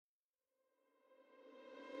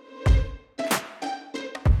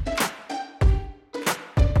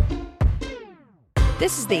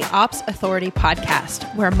This is the Ops Authority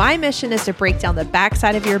Podcast, where my mission is to break down the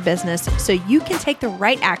backside of your business so you can take the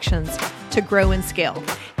right actions to grow and scale.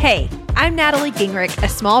 Hey, I'm Natalie Gingrich, a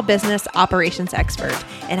small business operations expert,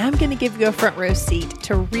 and I'm going to give you a front row seat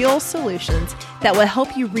to real solutions that will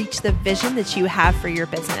help you reach the vision that you have for your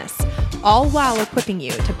business, all while equipping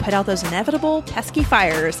you to put out those inevitable pesky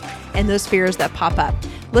fires and those fears that pop up.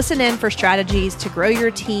 Listen in for strategies to grow your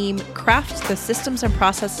team, craft the systems and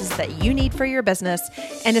processes that you need for your business,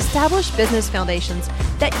 and establish business foundations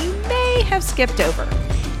that you may have skipped over.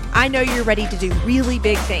 I know you're ready to do really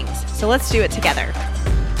big things, so let's do it together.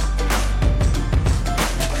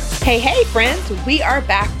 Hey, friends, we are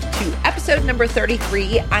back to episode number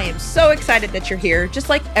 33. I am so excited that you're here, just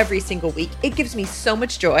like every single week. It gives me so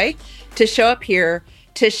much joy to show up here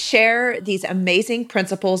to share these amazing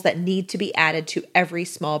principles that need to be added to every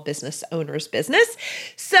small business owner's business.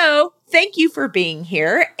 So thank you for being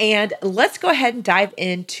here. And let's go ahead and dive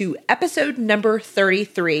into episode number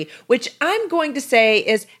 33, which I'm going to say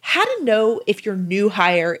is how to know if your new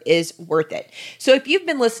hire is worth it. So if you've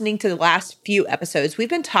been listening to the last few episodes, we've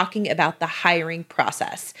been talking about the hiring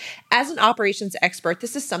process. As an operations expert,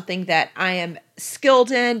 this is something that I am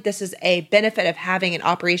skilled in. This is a benefit of having an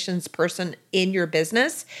operations person in your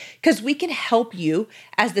business because we can help you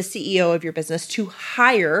as the CEO of your business to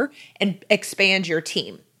hire and expand your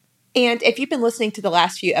team. And if you've been listening to the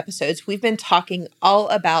last few episodes, we've been talking all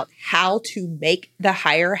about how to make the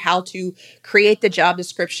hire, how to create the job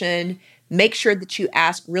description, make sure that you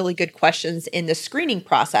ask really good questions in the screening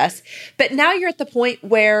process. But now you're at the point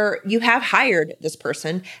where you have hired this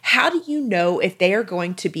person. How do you know if they are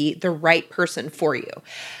going to be the right person for you?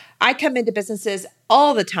 I come into businesses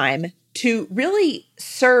all the time to really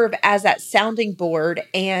serve as that sounding board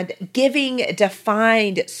and giving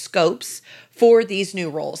defined scopes for these new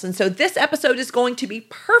roles. And so this episode is going to be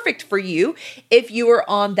perfect for you if you are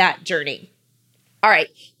on that journey. All right,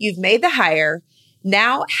 you've made the hire.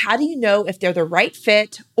 Now, how do you know if they're the right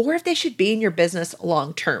fit or if they should be in your business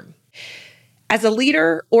long term? As a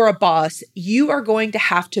leader or a boss, you are going to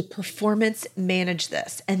have to performance manage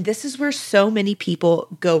this. And this is where so many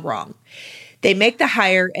people go wrong. They make the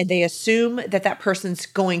hire and they assume that that person's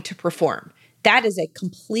going to perform. That is a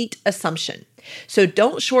complete assumption. So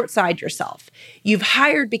don't short-side yourself. You've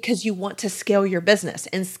hired because you want to scale your business,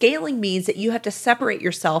 and scaling means that you have to separate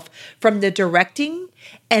yourself from the directing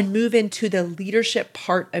and move into the leadership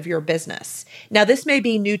part of your business. Now, this may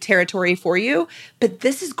be new territory for you, but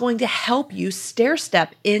this is going to help you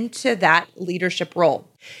stair-step into that leadership role.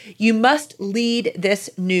 You must lead this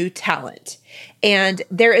new talent. And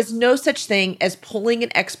there is no such thing as pulling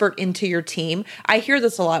an expert into your team. I hear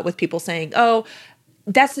this a lot with people saying, oh,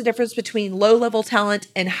 that's the difference between low-level talent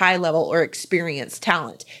and high-level or experienced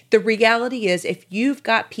talent. The reality is if you've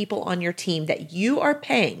got people on your team that you are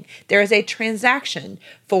paying, there is a transaction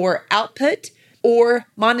for output or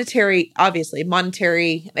monetary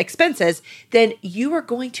expenses, then you are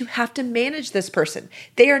going to have to manage this person.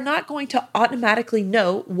 They are not going to automatically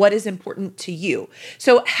know what is important to you.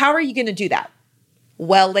 So how are you going to do that?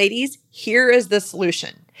 Well, ladies, here is the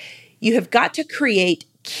solution. You have got to create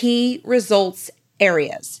key results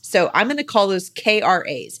areas. So I'm going to call those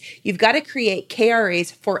KRAs. You've got to create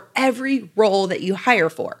KRAs for every role that you hire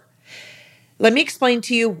for. Let me explain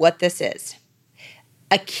to you what this is.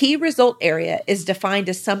 A key result area is defined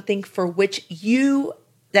as something for which you,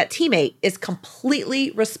 that teammate, is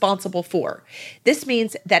completely responsible for. This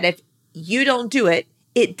means that if you don't do it,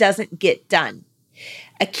 it doesn't get done.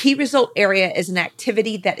 A key result area is an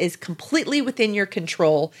activity that is completely within your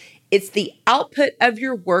control. It's the output of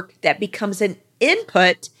your work that becomes an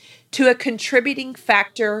input to a contributing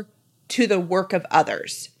factor to the work of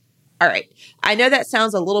others. All right. I know that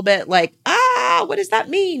sounds a little bit like, what does that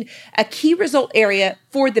mean? A key result area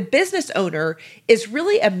for the business owner is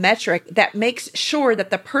really a metric that makes sure that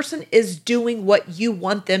the person is doing what you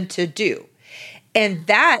want them to do. And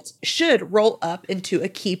that should roll up into a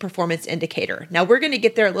key performance indicator. Now, we're going to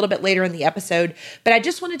get there a little bit later in the episode, but I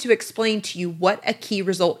just wanted to explain to you what a key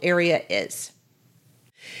result area is.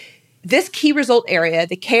 This key result area,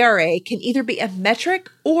 the KRA, can either be a metric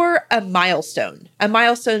or a milestone. A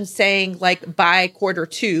milestone saying like by quarter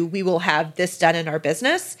 2, we will have this done in our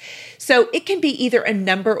business. So it can be either a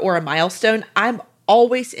number or a milestone. I'm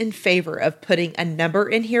always in favor of putting a number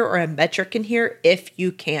in here or a metric in here if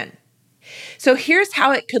you can. So here's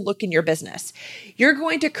how it could look in your business. You're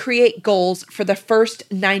going to create goals for the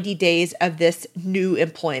first 90 days of this new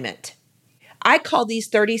employment. I call these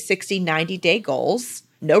 30, 60, 90-day goals.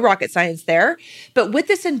 No rocket science there. But with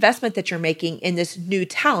this investment that you're making in this new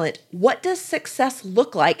talent, what does success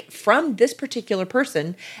look like from this particular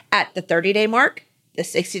person at the 30-day mark, the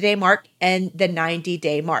 60-day mark and the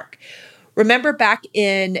 90-day mark. Remember back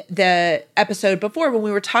in the episode before when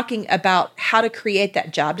we were talking about how to create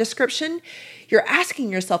that job description, you're asking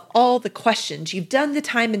yourself all the questions. You've done the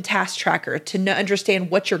time and task tracker to understand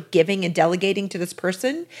what you're giving and delegating to this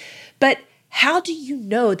person. But how do you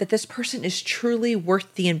know that this person is truly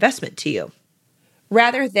worth the investment to you?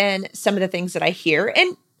 Rather than some of the things that I hear,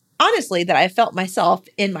 and honestly, that I felt myself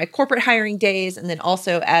in my corporate hiring days, and then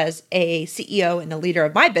also as a CEO and a leader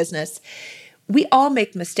of my business, we all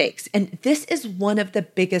make mistakes. And this is one of the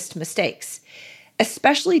biggest mistakes,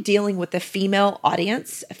 especially dealing with the female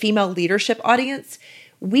audience, a female leadership audience.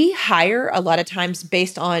 We hire a lot of times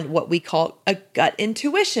based on what we call a gut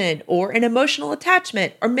intuition or an emotional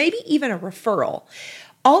attachment, or maybe even a referral.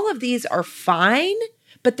 All of these are fine,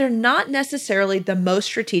 but they're not necessarily the most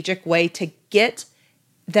strategic way to get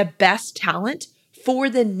the best talent for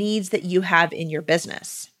the needs that you have in your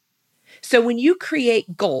business. So when you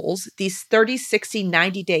create goals, these 30, 60,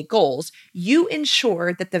 90-day goals, you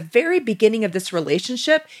ensure that the very beginning of this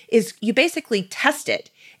relationship is you basically test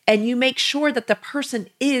it and you make sure that the person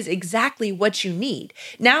is exactly what you need.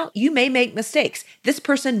 Now, you may make mistakes. This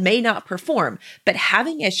person may not perform, but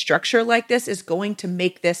having a structure like this is going to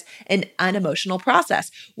make this an unemotional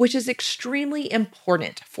process, which is extremely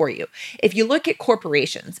important for you. If you look at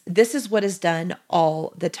corporations, this is what is done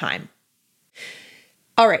all the time.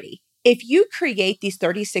 Alrighty. If you create these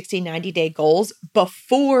 30, 60, 90-day goals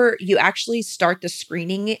before you actually start the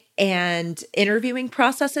screening and interviewing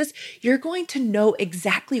processes, you're going to know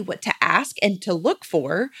exactly what to ask and to look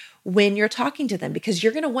for when you're talking to them, because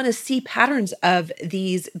you're going to want to see patterns of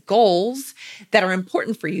these goals that are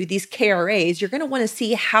important for you, these KRAs. You're going to want to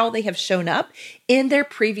see how they have shown up in their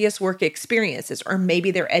previous work experiences, or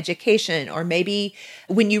maybe their education, or maybe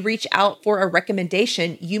when you reach out for a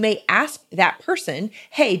recommendation, you may ask that person,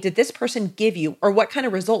 hey, did this person give you, or what kind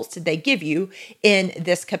of results did they give you in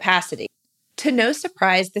this capacity? To no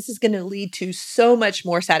surprise, this is going to lead to so much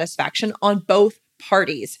more satisfaction on both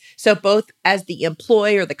parties. So both as the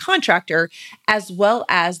employee or the contractor, as well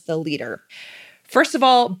as the leader. First of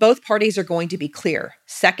all, both parties are going to be clear.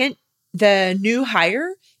 Second, the new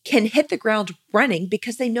hire can hit the ground running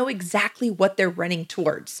because they know exactly what they're running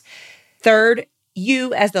towards. Third,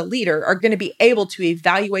 you as the leader are going to be able to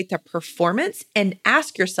evaluate the performance and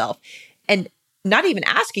ask yourself, and not even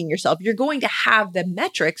asking yourself, you're going to have the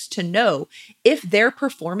metrics to know if their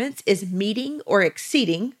performance is meeting or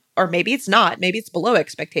exceeding, or maybe it's not, maybe it's below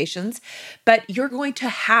expectations, but you're going to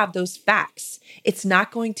have those facts. It's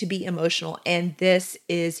not going to be emotional, and this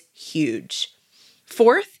is huge.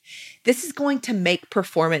 Fourth, this is going to make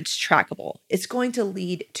performance trackable. It's going to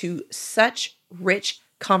lead to such rich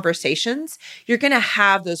conversations. You're going to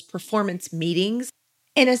have those performance meetings.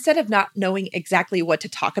 And instead of not knowing exactly what to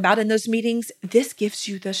talk about in those meetings, this gives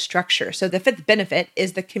you the structure. So the fifth benefit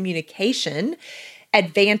is the communication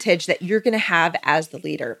advantage that you're going to have as the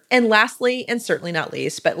leader. And lastly, and certainly not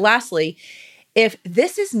least, but lastly, if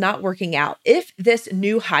this is not working out, if this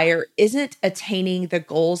new hire isn't attaining the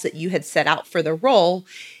goals that you had set out for the role,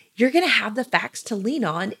 you're going to have the facts to lean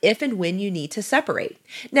on if and when you need to separate.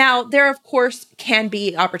 Now, there, of course, can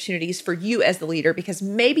be opportunities for you as the leader because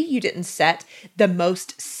maybe you didn't set the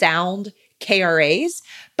most sound KRAs,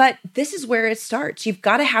 but this is where it starts. You've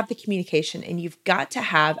got to have the communication and you've got to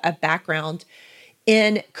have a background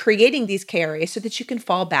in creating these KRAs so that you can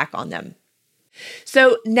fall back on them.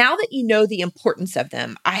 So now that you know the importance of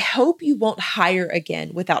them, I hope you won't hire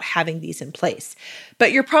again without having these in place.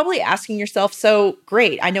 But you're probably asking yourself, so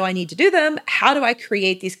great, I know I need to do them. How do I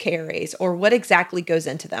create these KRAs, or what exactly goes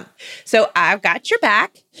into them? So I've got your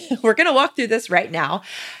back. We're going to walk through this right now.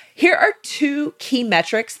 Here are two key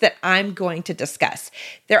metrics that I'm going to discuss.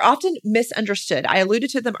 They're often misunderstood. I alluded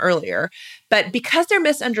to them earlier, but because they're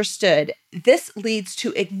misunderstood, this leads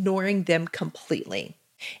to ignoring them completely.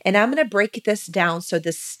 And I'm going to break this down so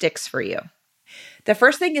this sticks for you. The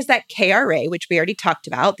first thing is that KRA, which we already talked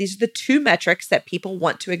about. These are the two metrics that people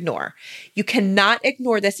want to ignore. You cannot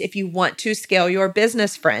ignore this if you want to scale your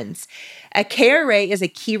business, friends. A KRA is a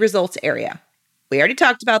key results area. We already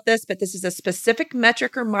talked about this, but this is a specific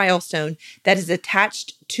metric or milestone that is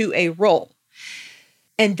attached to a role.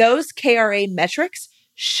 And those KRA metrics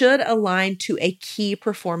should align to a key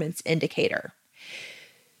performance indicator.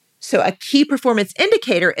 So a key performance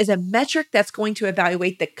indicator is a metric that's going to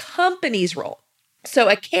evaluate the company's role. So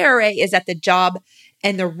a KRA is at the job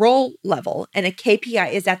and the role level, and a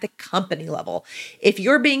KPI is at the company level. If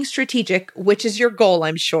you're being strategic, which is your goal,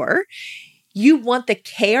 I'm sure, you want the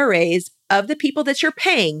KRAs of the people that you're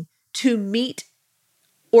paying to meet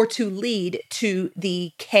or to lead to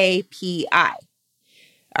the KPI.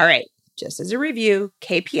 All right, just as a review,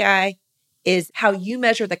 KPI is how you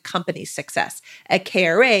measure the company's success. A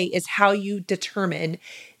KRA is how you determine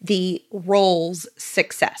the role's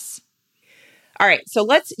success. All right, so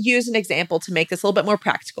let's use an example to make this a little bit more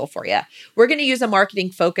practical for you. We're going to use a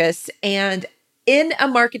marketing focus, and in a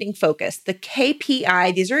marketing focus, the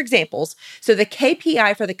KPI, these are examples. So the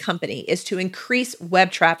KPI for the company is to increase web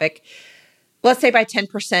traffic, let's say by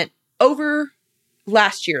 10% over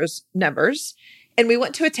last year's numbers. And we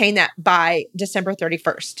want to attain that by December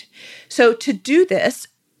 31st. So to do this,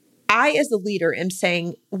 I, as the leader, am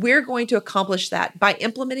saying we're going to accomplish that by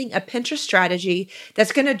implementing a Pinterest strategy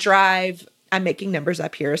that's going to drive, I'm making numbers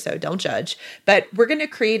up here, so don't judge, but we're going to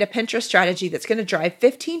create a Pinterest strategy that's going to drive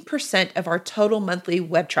 15% of our total monthly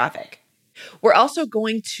web traffic. We're also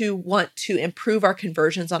going to want to improve our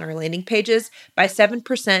conversions on our landing pages by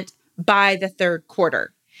 7% by the third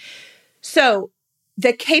quarter. So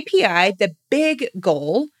the KPI, the big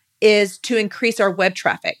goal, is to increase our web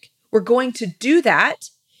traffic. We're going to do that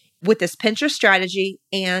with this Pinterest strategy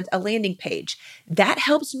and a landing page. That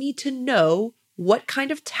helps me to know what kind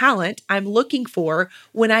of talent I'm looking for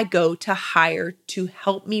when I go to hire to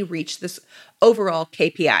help me reach this overall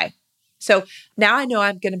KPI. So now I know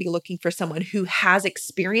I'm going to be looking for someone who has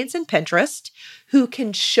experience in Pinterest, who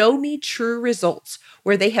can show me true results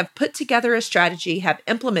where they have put together a strategy, have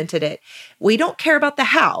implemented it. We don't care about the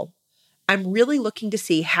how. I'm really looking to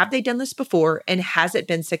see, have they done this before and has it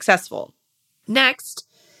been successful? Next,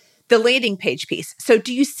 the landing page piece. So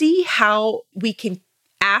do you see how we can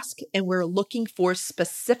ask and we're looking for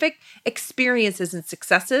specific experiences and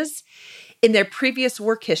successes in their previous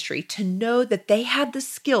work history to know that they had the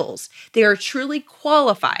skills, they are truly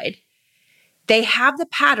qualified, they have the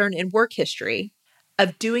pattern and work history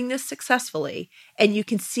of doing this successfully, and you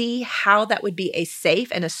can see how that would be a safe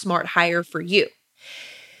and a smart hire for you.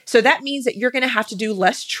 So that means that you're going to have to do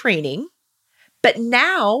less training, but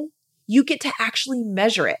now you get to actually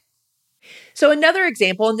measure it. So another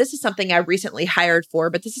example, and this is something I recently hired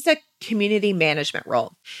for, but this is a community management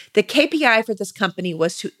role. The KPI for this company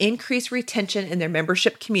was to increase retention in their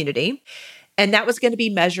membership community, and that was going to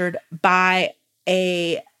be measured by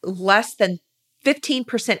a less than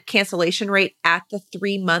 15% cancellation rate at the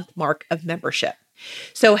 3-month mark of membership.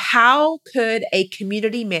 So how could a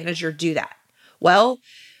community manager do that? Well,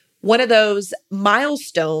 one of those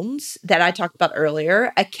milestones that I talked about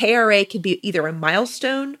earlier, a KRA could be either a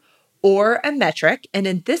milestone or a metric. And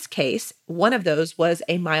in this case, one of those was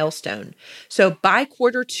a milestone. So by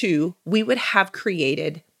quarter 2, we would have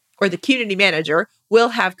created, or the community manager will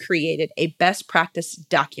have created, a best practice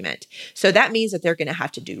document. So that means that they're going to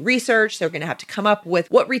have to do research. They're going to have to come up with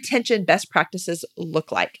what retention best practices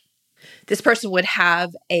look like. This person would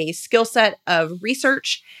have a skill set of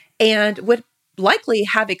research and would likely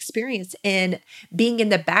have experience in being in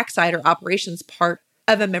the backside or operations part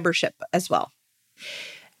of a membership as well.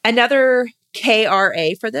 Another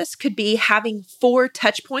KRA for this could be having 4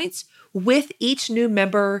 touch points with each new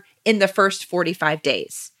member in the first 45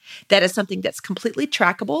 days. That is something that's completely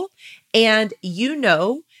trackable. And you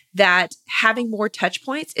know that having more touch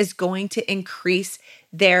points is going to increase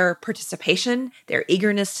their participation, their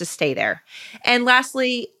eagerness to stay there. And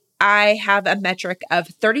lastly, I have a metric of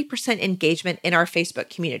 30% engagement in our Facebook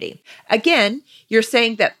community. Again, you're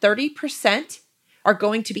saying that 30% are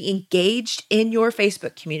going to be engaged in your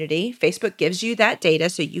Facebook community. Facebook gives you that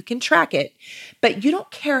data so you can track it, but you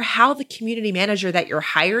don't care how the community manager that you're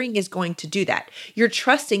hiring is going to do that. You're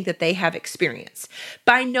trusting that they have experience.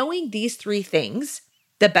 By knowing these 3 things,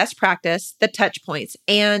 the best practice, the touch points,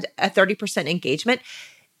 and a 30% engagement,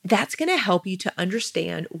 that's going to help you to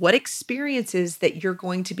understand what experiences that you're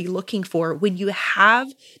going to be looking for when you have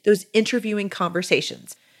those interviewing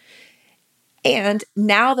conversations. And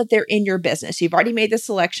now that they're in your business, you've already made the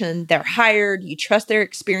selection, they're hired, you trust their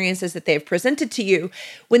experiences that they've presented to you.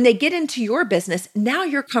 When they get into your business, now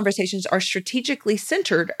your conversations are strategically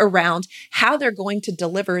centered around how they're going to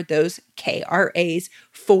deliver those KRAs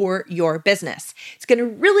for your business. It's going to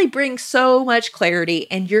really bring so much clarity,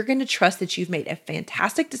 and you're going to trust that you've made a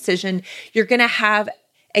fantastic decision. You're going to have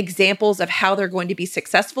examples of how they're going to be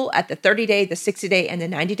successful at the 30-day, the 60-day, and the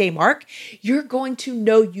 90-day mark. You're going to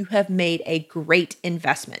know you have made a great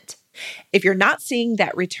investment. If you're not seeing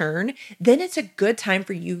that return, then it's a good time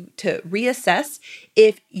for you to reassess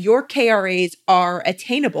if your KRAs are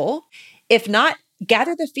attainable. If not,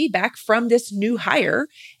 gather the feedback from this new hire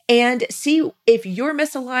and see if you're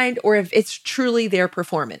misaligned or if it's truly their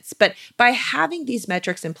performance. But by having these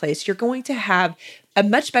metrics in place, you're going to have a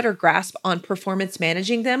much better grasp on performance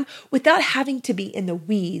managing them without having to be in the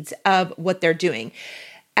weeds of what they're doing.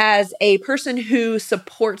 As a person who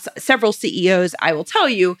supports several CEOs, I will tell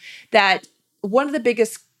you that one of the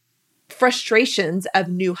biggest frustrations of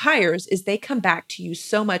new hires is they come back to you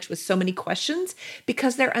so much with so many questions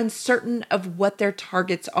because they're uncertain of what their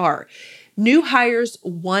targets are. New hires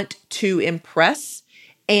want to impress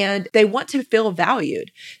and they want to feel valued.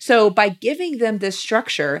 So by giving them this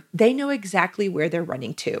structure, they know exactly where they're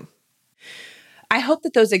running to. I hope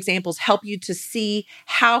that those examples help you to see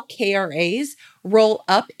how KRAs roll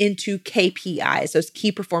up into KPIs, those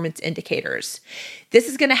key performance indicators. This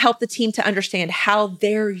is going to help the team to understand how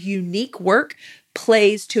their unique work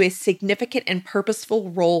plays to a significant and purposeful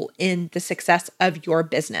role in the success of your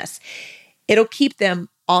business. It'll keep them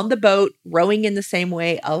on the boat, rowing in the same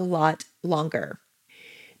way a lot longer.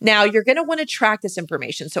 Now, you're going to want to track this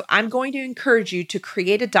information. So I'm going to encourage you to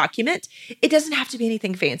create a document. It doesn't have to be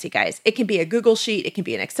anything fancy, guys. It can be a Google Sheet. It can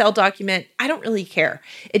be an Excel document. I don't really care.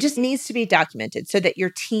 It just needs to be documented so that your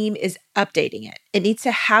team is updating it. It needs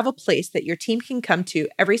to have a place that your team can come to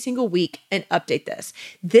every single week and update this.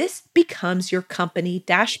 This becomes your company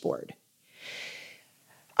dashboard.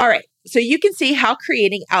 All right. So you can see how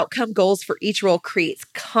creating outcome goals for each role creates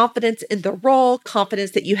confidence in the role, confidence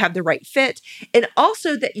that you have the right fit, and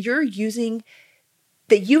also that you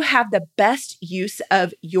have the best use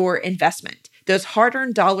of your investment. Those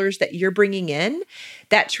hard-earned dollars that you're bringing in,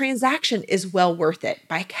 that transaction is well worth it.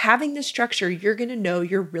 By having this structure, you're going to know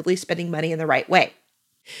you're really spending money in the right way.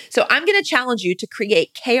 So I'm going to challenge you to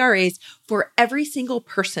create KRAs for every single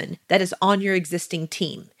person that is on your existing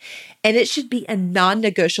team. And it should be a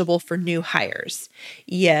non-negotiable for new hires.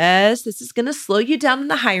 Yes, this is going to slow you down in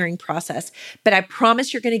the hiring process, but I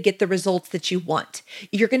promise you're going to get the results that you want.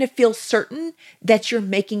 You're going to feel certain that you're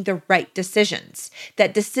making the right decisions.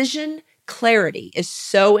 That decision clarity is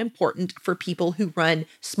so important for people who run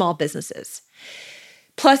small businesses.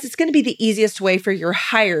 Plus, it's going to be the easiest way for your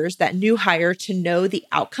hires, that new hire, to know the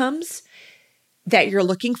outcomes that you're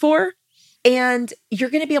looking for. And you're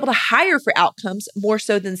going to be able to hire for outcomes more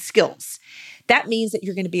so than skills. That means that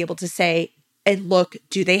you're going to be able to say and look,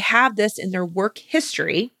 do they have this in their work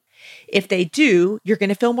history? If they do, you're going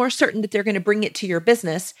to feel more certain that they're going to bring it to your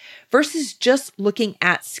business versus just looking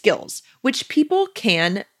at skills, which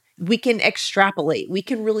we can extrapolate. We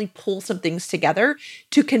can really pull some things together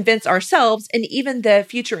to convince ourselves and even the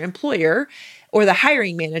future employer or the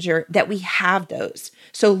hiring manager that we have those.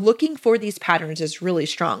 So looking for these patterns is really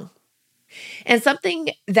strong. And something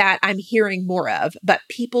that I'm hearing more of, but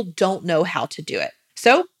people don't know how to do it.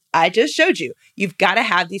 So I just showed you. You've got to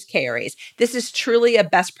have these KRAs. This is truly a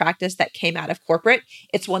best practice that came out of corporate.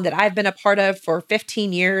 It's one that I've been a part of for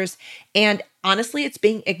 15 years. And honestly, it's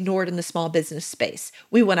being ignored in the small business space.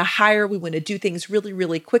 We want to hire, we want to do things really,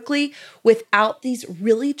 really quickly without these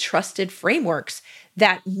really trusted frameworks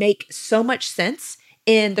that make so much sense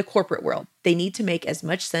in the corporate world. They need to make as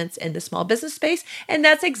much sense in the small business space. And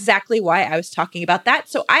that's exactly why I was talking about that.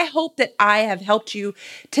 So I hope that I have helped you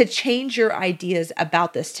to change your ideas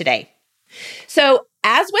about this today. So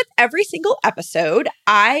as with every single episode,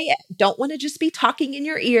 I don't want to just be talking in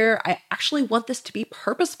your ear. I actually want this to be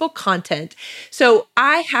purposeful content. So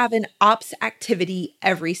I have an ops activity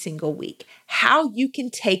every single week. How you can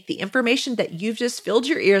take the information that you've just filled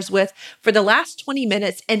your ears with for the last 20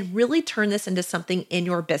 minutes and really turn this into something in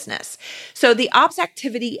your business. So the ops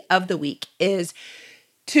activity of the week is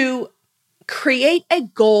to create a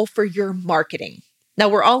goal for your marketing. Now,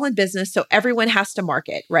 we're all in business, so everyone has to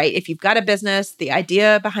market, right? If you've got a business, the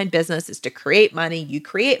idea behind business is to create money. You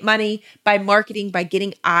create money by marketing, by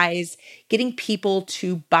getting eyes, getting people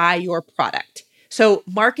to buy your product. So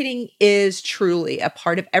marketing is truly a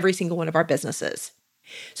part of every single one of our businesses.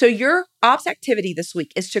 So your ops activity this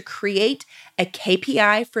week is to create a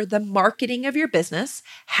KPI for the marketing of your business.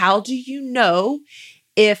 How do you know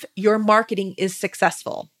if your marketing is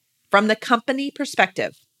successful? From the company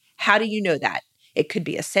perspective, how do you know that? It could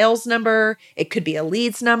be a sales number. It could be a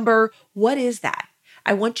leads number. What is that?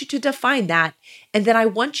 I want you to define that. And then I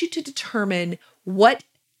want you to determine what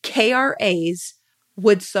KRAs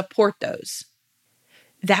would support those.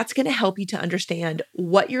 That's going to help you to understand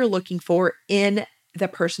what you're looking for in the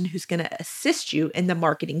person who's going to assist you in the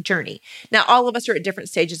marketing journey. Now, all of us are at different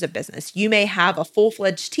stages of business. You may have a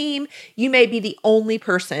full-fledged team. You may be the only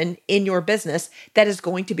person in your business that is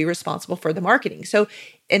going to be responsible for the marketing. So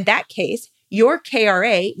in that case, your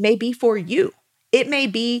KRA may be for you. It may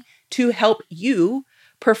be to help you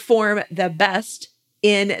perform the best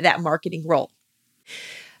in that marketing role.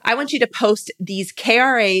 I want you to post these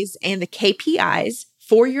KRAs and the KPIs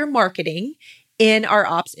for your marketing in our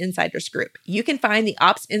Ops Insiders group. You can find the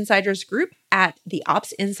Ops Insiders group at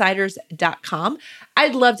theopsinsiders.com.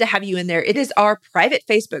 I'd love to have you in there. It is our private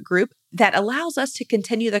Facebook group that allows us to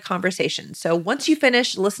continue the conversation. So once you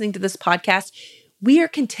finish listening to this podcast, we are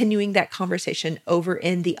continuing that conversation over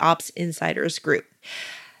in the Ops Insiders group.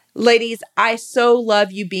 Ladies, I so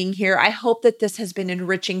love you being here. I hope that this has been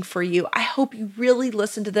enriching for you. I hope you really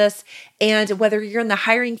listen to this. And whether you're in the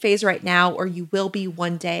hiring phase right now or you will be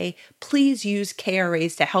one day, please use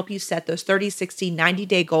KRAs to help you set those 30, 60,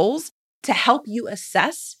 90-day goals to help you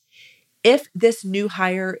assess if this new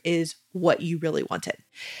hire is what you really wanted.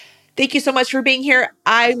 Thank you so much for being here.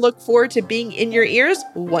 I look forward to being in your ears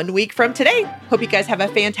 1 week from today. Hope you guys have a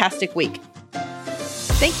fantastic week.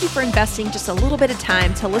 Thank you for investing just a little bit of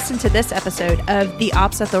time to listen to this episode of the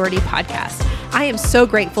Ops Authority podcast. I am so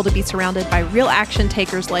grateful to be surrounded by real action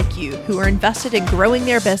takers like you who are invested in growing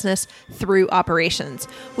their business through operations.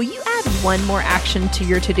 Will you add one more action to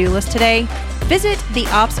your to-do list today? Visit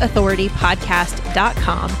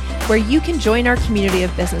theopsauthoritypodcast.com where you can join our community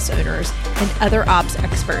of business owners and other ops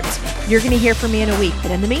experts. You're going to hear from me in a week,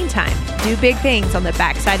 but in the meantime, do big things on the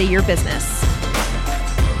backside of your business.